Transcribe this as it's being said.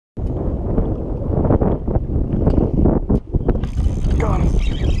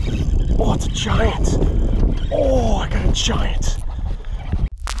it's a giant. Oh, I got a giant.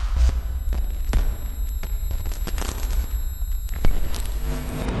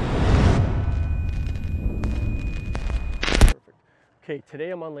 Okay,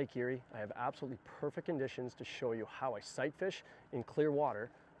 today I'm on Lake Erie. I have absolutely perfect conditions to show you how I sight fish in clear water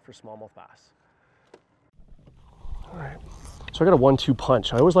for smallmouth bass. All right, so I got a 1-2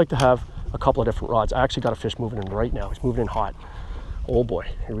 punch. I always like to have a couple of different rods. I actually got a fish moving in right now. He's moving in hot. Oh boy,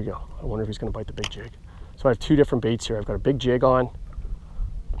 here we go. I wonder if he's gonna bite the big jig. So I have 2 different baits here. I've got a big jig on,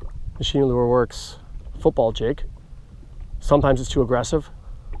 Nishine Lure Works football jig. Sometimes it's too aggressive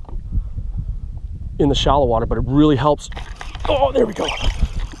in the shallow water, but it really helps. Oh, there we go.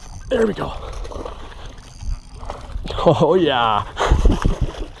 There we go. Oh yeah.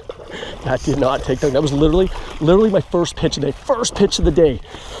 That did not take long. That was literally my first pitch of the day. First pitch of the day.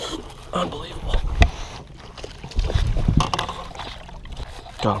 Unbelievable.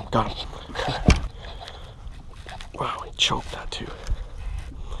 Got him. Wow, he choked that too.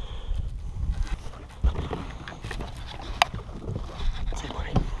 See,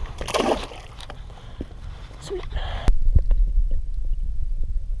 buddy. Sweet.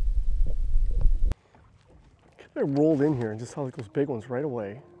 I rolled in here and just saw like those big ones right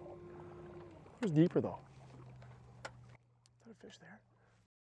away. It was deeper though. Is that a fish there?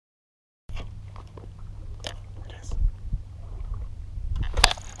 There it is.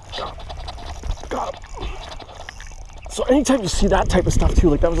 Got him. So anytime you see that type of stuff too,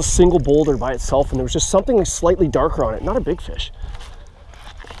 like that was a single boulder by itself and there was just something slightly darker on it, not a big fish.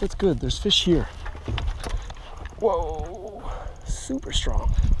 That's good, there's fish here. Whoa, super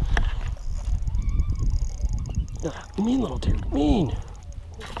strong. Mean little dude, mean.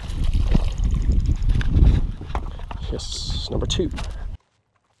 Yes, number 2.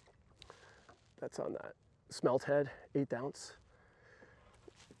 That's on that SmeltHead, 1/8 ounce.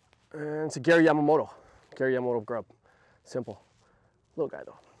 And it's a Gary Yamamoto grub. Simple. Little guy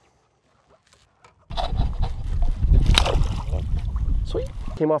though. Sweet.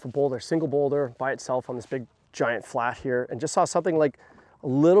 Came off a boulder, single boulder by itself on this big giant flat here, and just saw something like a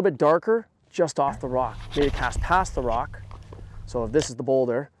little bit darker just off the rock. Made a cast past the rock. So if this is the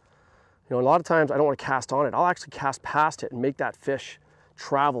boulder, you know, a lot of times I don't want to cast on it. I'll actually cast past it and make that fish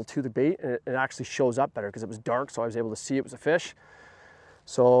travel to the bait, and it actually shows up better because it was dark, so I was able to see it was a fish.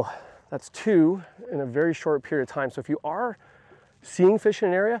 So that's 2 in a very short period of time. So if you are seeing fish in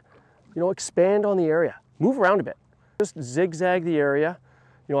an area, you know, expand on the area. Move around a bit. Just zigzag the area.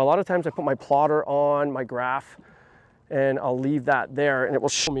 You know, a lot of times I put my plotter on my graph and I'll leave that there and it will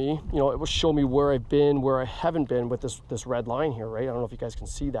show me, you know, it will show me where I've been, where I haven't been with this red line here, right? I don't know if you guys can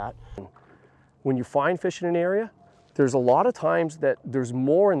see that. When you find fish in an area, there's a lot of times that there's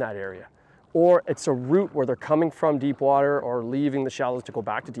more in that area, or it's a route where they're coming from deep water or leaving the shallows to go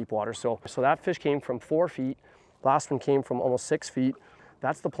back to deep water. So that fish came from 4 feet. Last one came from almost 6 feet.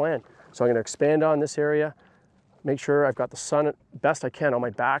 That's the plan. So I'm gonna expand on this area, make sure I've got the sun best I can on my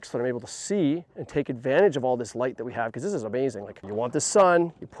back so that I'm able to see and take advantage of all this light that we have, because this is amazing. Like, you want the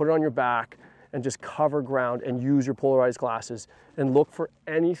sun, you put it on your back and just cover ground and use your polarized glasses and look for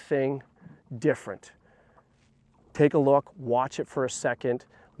anything different. Take a look, watch it for a second,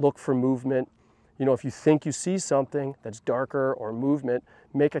 look for movement. You know, if you think you see something that's darker or movement,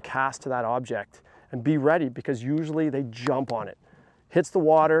 make a cast to that object and be ready, because usually they jump on it. Hits the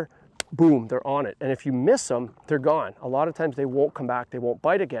water, boom, they're on it. And if you miss them, they're gone. A lot of times they won't come back, they won't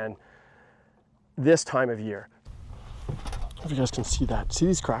bite again this time of year. I don't know if you guys can see that. See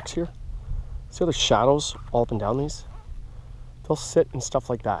these cracks here? See how there's shadows all up and down these? They'll sit and stuff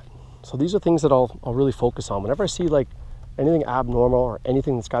like that. So these are things that I'll really focus on. Whenever I see like anything abnormal or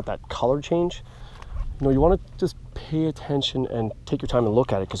anything that's got that color change, you know, you want to just pay attention and take your time and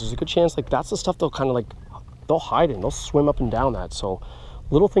look at it, because there's a good chance like that's the stuff they'll kind of like, they'll hide in, they'll swim up and down that. So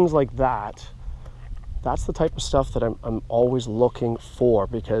little things like that, that's the type of stuff that I'm always looking for,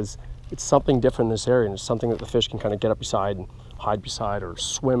 because it's something different in this area and it's something that the fish can kind of get up beside and hide beside, or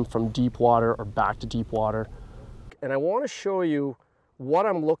swim from deep water or back to deep water. And I want to show you what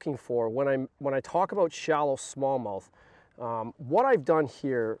I'm looking for when I talk about shallow smallmouth. What I've done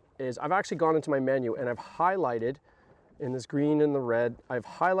here is I've actually gone into my menu and I've highlighted in this green and the red, I've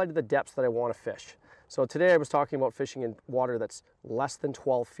highlighted the depths that I want to fish. So today I was talking about fishing in water that's less than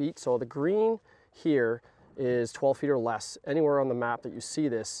 12 feet. So the green here is 12 feet or less, anywhere on the map that you see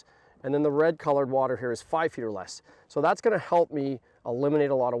this. And then the red colored water here is 5 feet or less. So that's going to help me eliminate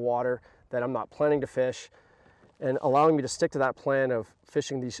a lot of water that I'm not planning to fish, and allowing me to stick to that plan of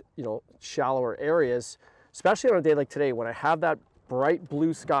fishing these, you know, shallower areas, especially on a day like today when I have that bright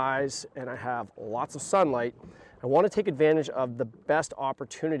blue skies and I have lots of sunlight. I want to take advantage of the best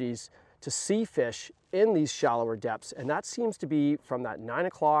opportunities to see fish in these shallower depths, and that seems to be from that 9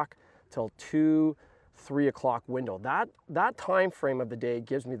 o'clock till 2, 3 o'clock window. That time frame of the day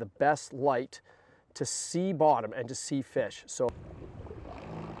gives me the best light to see bottom and to see fish. So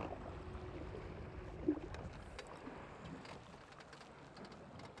you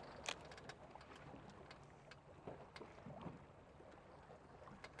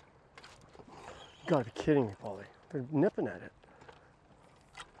gotta be kidding me, Paulie. They're nipping at it.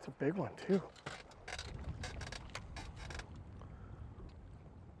 It's a big one too.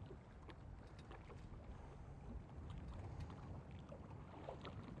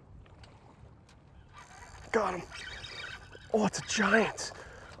 Got him. Oh, it's a giant.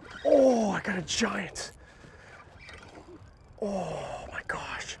 Oh, I got a giant. Oh my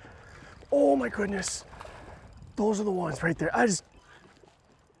gosh. Oh my goodness. Those are the ones right there. Oh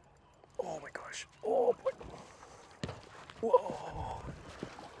my gosh. Oh boy. Whoa.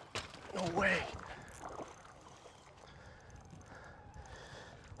 No way.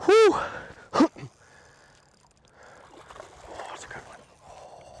 Whew. Oh, that's a good one.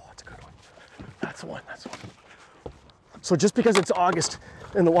 Oh, that's a good one. That's the one, that's the one. So just because it's August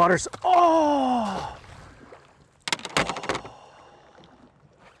and the water's, oh!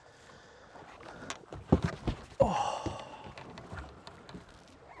 Oh.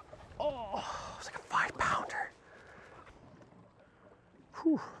 Oh, it's like a 5-pounder.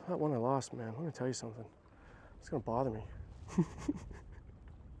 Whew, that one I lost, man. I'm gonna tell you something. It's gonna bother me. Fish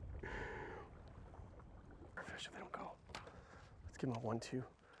if they don't go. Let's give them a 1-2.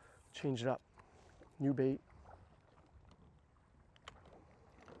 Change it up. New bait.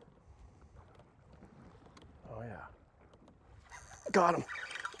 Oh yeah. Got him.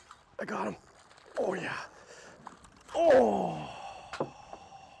 I got him. Oh yeah. Oh,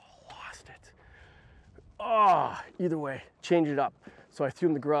 lost it. Ah, oh, either way, change it up. So I threw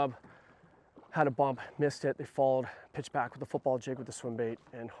him the grub, had a bump, missed it. They followed, pitched back with the football jig with the swim bait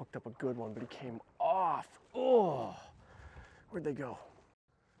and hooked up a good one, but he came off. Oh, where'd they go?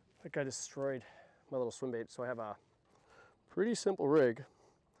 That guy destroyed my little swim bait. So I have a pretty simple rig.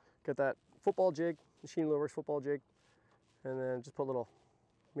 Got that football jig, Nishine Lures football jig, and then just put a little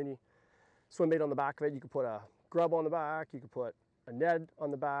mini swim bait on the back of it. You could put a grub on the back, you could put a Ned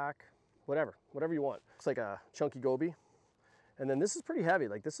on the back, whatever you want. It's like a chunky goby. And then this is pretty heavy.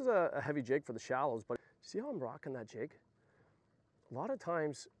 Like this is a heavy jig for the shallows, but see how I'm rocking that jig? A lot of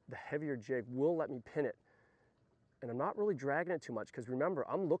times the heavier jig will let me pin it, and I'm not really dragging it too much because remember,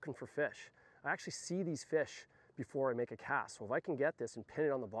 I'm looking for fish. I actually see these fish before I make a cast. So if I can get this and pin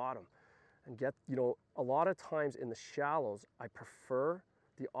it on the bottom and get, you know, a lot of times in the shallows, I prefer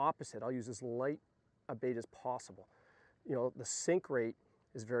the opposite. I'll use as light a bait as possible. You know, the sink rate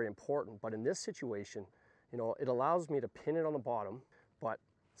is very important, but in this situation, you know, it allows me to pin it on the bottom, but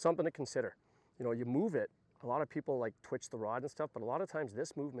something to consider. You know, you move it, a lot of people like twitch the rod and stuff, but a lot of times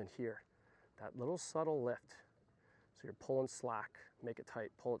this movement here, that little subtle lift, so you're pulling slack, make it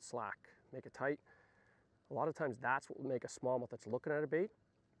tight, pull it slack, make it tight. A lot of times that's what will make a smallmouth that's looking at a bait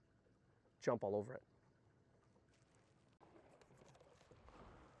jump all over it.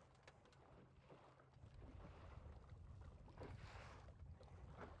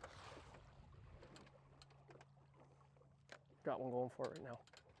 Got one going for it right now.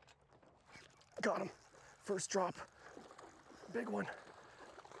 Got him. First drop. Big one.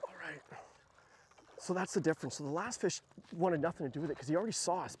 All right. So that's the difference. So the last fish wanted nothing to do with it because he already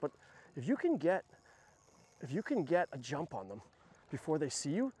saw us. But if you can get a jump on them before they see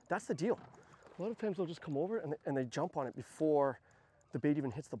you, that's the deal. A lot of times they'll just come over and they jump on it before the bait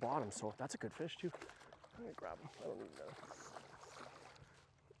even hits the bottom. So that's a good fish too. I'm gonna grab him. I don't need that.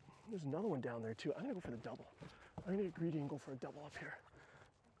 There's another one down there too. I'm gonna go for the double. I'm gonna get greedy and go for a double up here.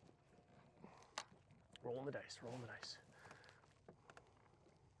 Rolling the dice, rolling the dice.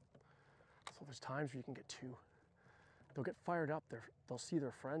 So there's times where you can get two. They'll get fired up, they'll see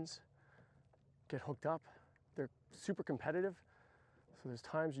their friends get hooked up. They're super competitive. So there's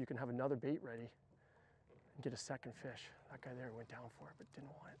times you can have another bait ready and get a second fish. That guy there went down for it, but didn't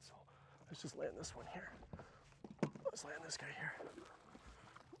want it. So let's just land this one here. Let's land this guy here.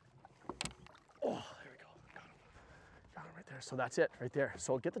 Oh, there we go, got him. Got him right there. So that's it, right there.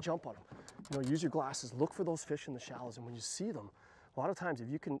 So get the jump on him. You know, use your glasses, look for those fish in the shallows, and when you see them, a lot of times if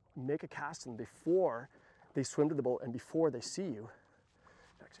you can make a cast on them before they swim to the boat and before they see you,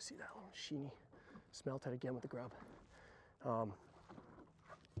 you actually see that little sheeny SmeltHead again with the grub.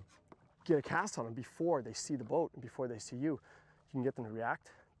 Get a cast on them before they see the boat and before they see you. You can get them to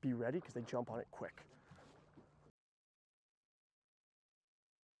react, be ready, because they jump on it quick.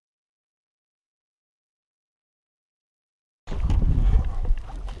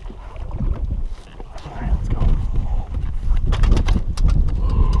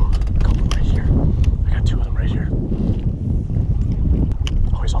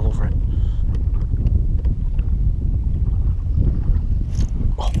 Fire's all over it.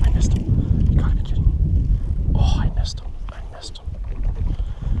 Oh, I missed him. You gotta be kidding me. Oh, I missed him. I missed him.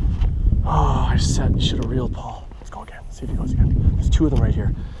 Oh, I said you should have reeled, Paul. Let's go again. See if he goes again. There's two of them right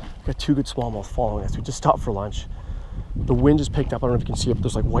here. Got two good smallmouth following us. We just stopped for lunch. The wind just picked up. I don't know if you can see it, but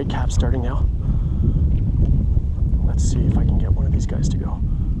there's like white caps starting now. Let's see if I can get one of these guys to go.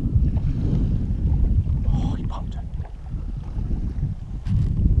 Oh, he pumped it.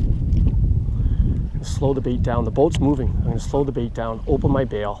 I'm gonna slow the bait down. The boat's moving. I'm gonna slow the bait down, open my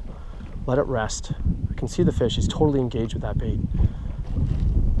bail, let it rest. I can see the fish. He's totally engaged with that bait.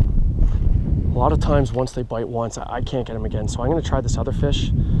 A lot of times once they bite once, I can't get them again. So I'm gonna try this other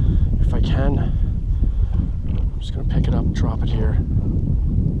fish if I can. I'm just gonna pick it up, drop it here.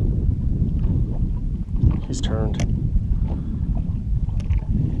 He's turned.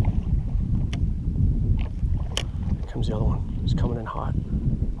 Here comes the other one. He's coming in hot.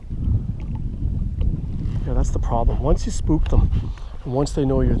 Yeah, that's the problem. Once you spook them, and once they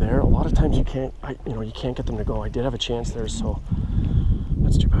know you're there, a lot of times you can't, you can't get them to go. I did have a chance there, so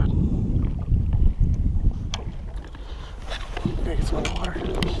that's too bad. Okay, get some underwater.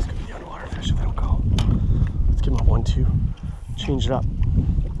 He's gonna be the underwater fish if they don't go. Let's give him a 1-2. Change it up.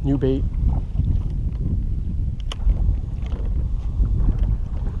 New bait.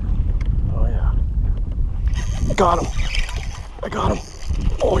 Oh yeah. Got him. I got him.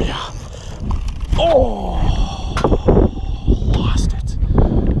 Oh yeah. Oh, lost it.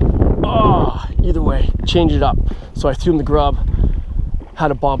 Oh, either way, change it up. So I threw him the grub,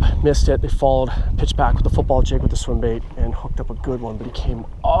 had a bump, missed it. They followed, pitched back with the football jig with the swim bait and hooked up a good one, but he came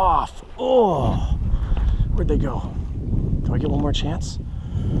off. Oh, where'd they go? Do I get one more chance?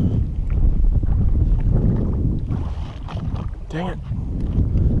 Dang it.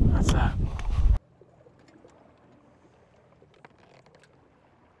 That's that.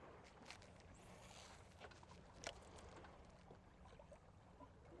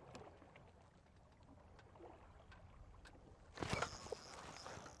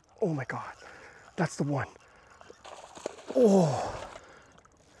 Oh my God, that's the one. Oh.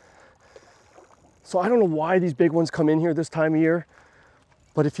 So I don't know why these big ones come in here this time of year,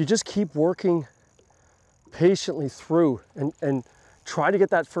 but if you just keep working patiently through and try to get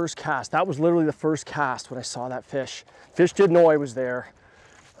that first cast. That was literally the first cast when I saw that fish. Fish did know I was there.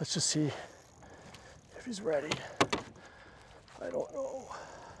 Let's just see if he's ready. I don't know.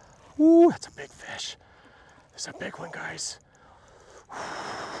 Ooh, that's a big fish. It's a big one, guys.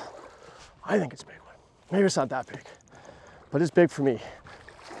 I think it's a big one. Maybe it's not that big, but it's big for me.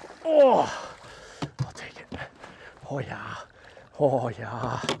 Oh, I'll take it. Oh yeah, oh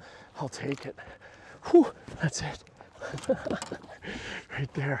yeah, I'll take it. Whew, that's it.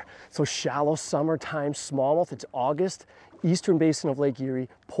 Right there. So shallow summertime smallmouth. It's August, eastern basin of Lake Erie,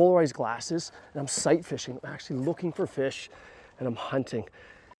 polarized glasses, and I'm sight fishing. I'm actually looking for fish and I'm hunting.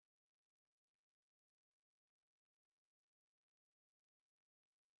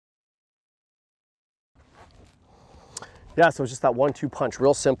 Yeah, so it's just that 1-2 punch,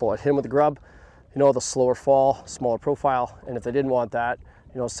 real simple. I hit him with the grub, the slower fall, smaller profile, and if they didn't want that,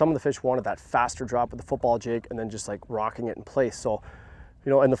 some of the fish wanted that faster drop with the football jig and then just like rocking it in place. So,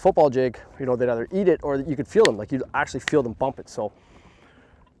 and the football jig, they'd either eat it or you could feel them, like you'd actually feel them bump it. So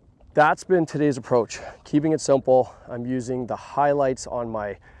that's been today's approach, keeping it simple. I'm using the highlights on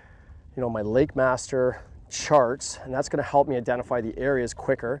my, my Lake Master charts, and that's going to help me identify the areas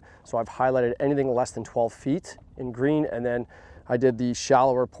quicker. So I've highlighted anything less than 12 feet in green, and then I did the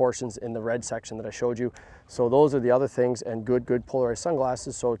shallower portions in the red section that I showed you. So those are the other things, and good polarized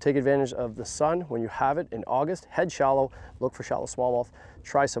sunglasses. So take advantage of the sun when you have it in August. Head shallow, look for shallow smallmouth,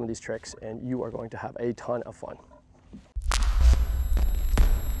 try some of these tricks, and you are going to have a ton of fun.